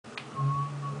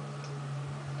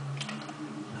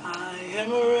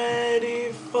am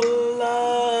ready for love.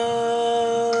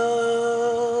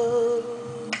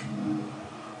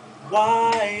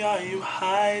 Why are you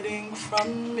hiding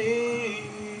from me?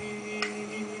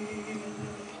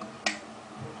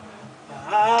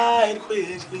 I'd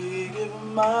quickly give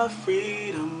my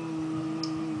freedom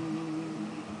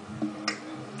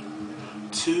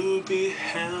to be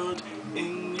held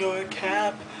in your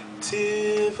captivity.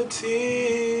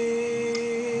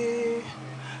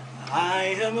 I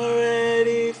am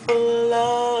ready for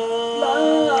love.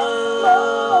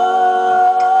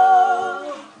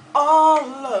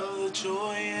 All of the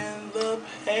joy and the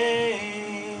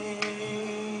pain,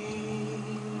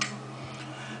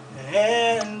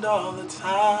 and all the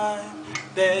time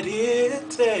that it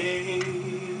takes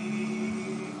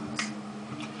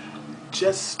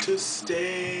just to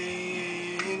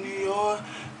stay in your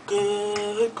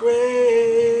good grace.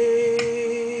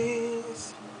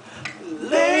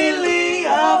 Lately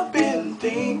I've been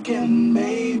thinking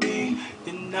maybe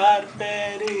you're not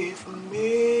ready for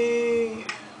me.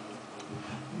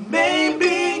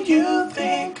 Maybe you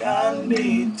think I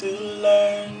need to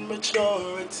learn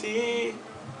maturity.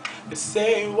 They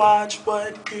say watch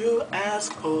what you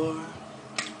ask for,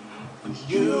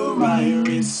 you might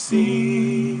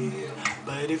receive.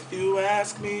 But if you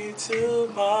ask me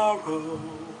tomorrow,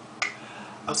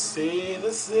 I'll say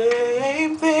the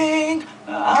same thing.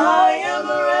 I am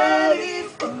ready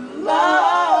for love.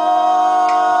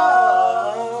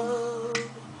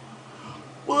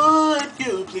 Would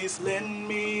you please lend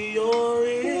me your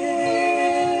ear?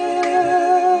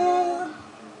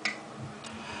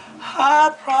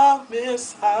 I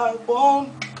promise I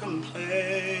won't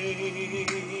complain.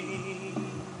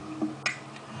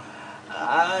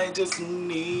 I just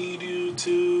need you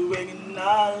to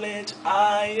acknowledge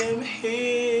I am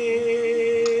here.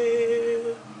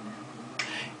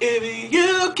 If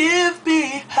you give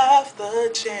me half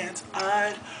the chance,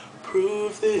 I'd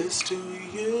prove this to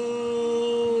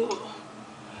you.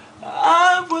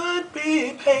 I would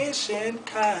be patient,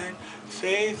 kind,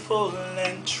 faithful,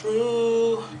 and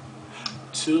true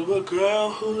to a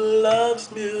girl who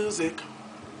loves music,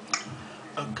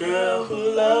 a girl who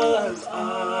loves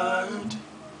art,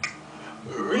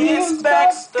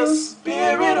 respects the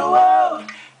spirit world,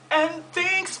 and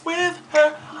thinks with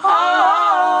her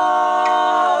heart.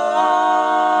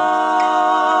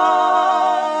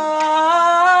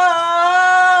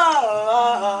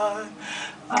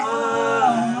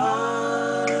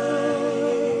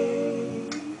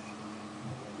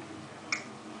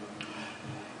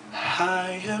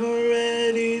 I am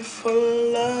ready for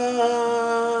love.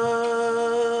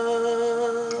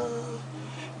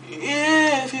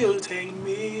 If you take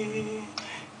me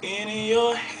in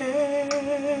your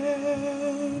hands,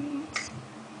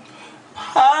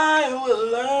 I will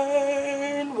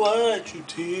learn what you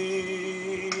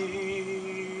teach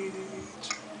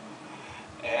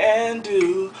and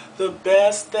do the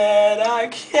best that I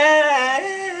can.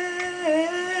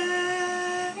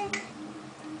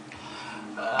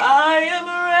 I am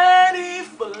ready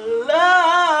for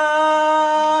love,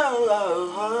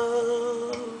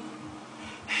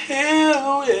 here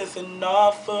with an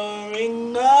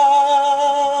offering of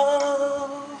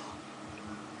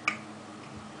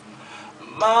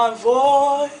my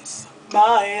voice,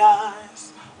 my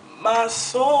eyes, my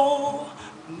soul,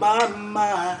 my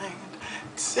mind.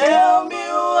 Tell me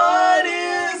what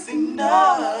is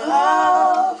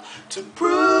enough to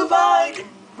prove I am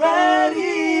ready.